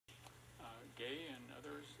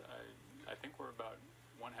I think we're about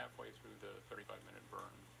one halfway through the 35-minute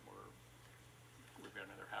burn. We've got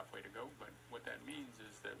another halfway to go, but what that means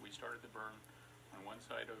is that we started the burn on one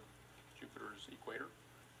side of Jupiter's equator,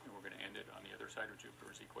 and we're going to end it on the other side of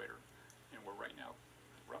Jupiter's equator. And we're right now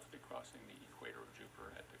roughly crossing the equator of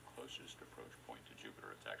Jupiter at the closest approach point to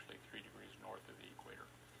Jupiter. It's actually 3 degrees north of the equator.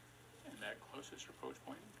 And that closest approach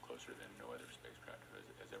point, closer than no other spacecraft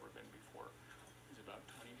has ever been before, is about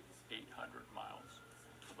 2,800 miles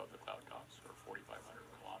above the cloud tops, or 4,500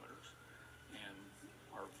 kilometers. And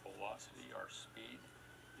our velocity, our speed,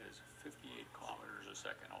 is 58 kilometers a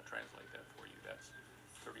second. I'll translate that for you. That's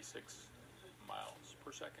 36 miles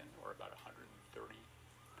per second, or about 130,000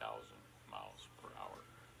 miles per hour.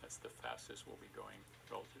 That's the fastest we'll be going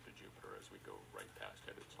relative to Jupiter as we go right past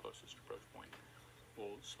it, its closest approach point.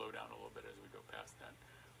 We'll slow down a little bit as we go past that.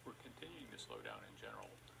 We're continuing to slow down in general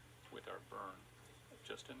with our burn,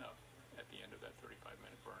 just enough at the end of that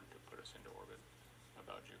 35-minute burn to put us into orbit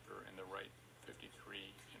about Jupiter in the right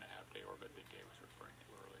 53.5-day orbit that Dave was referring to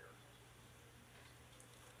earlier.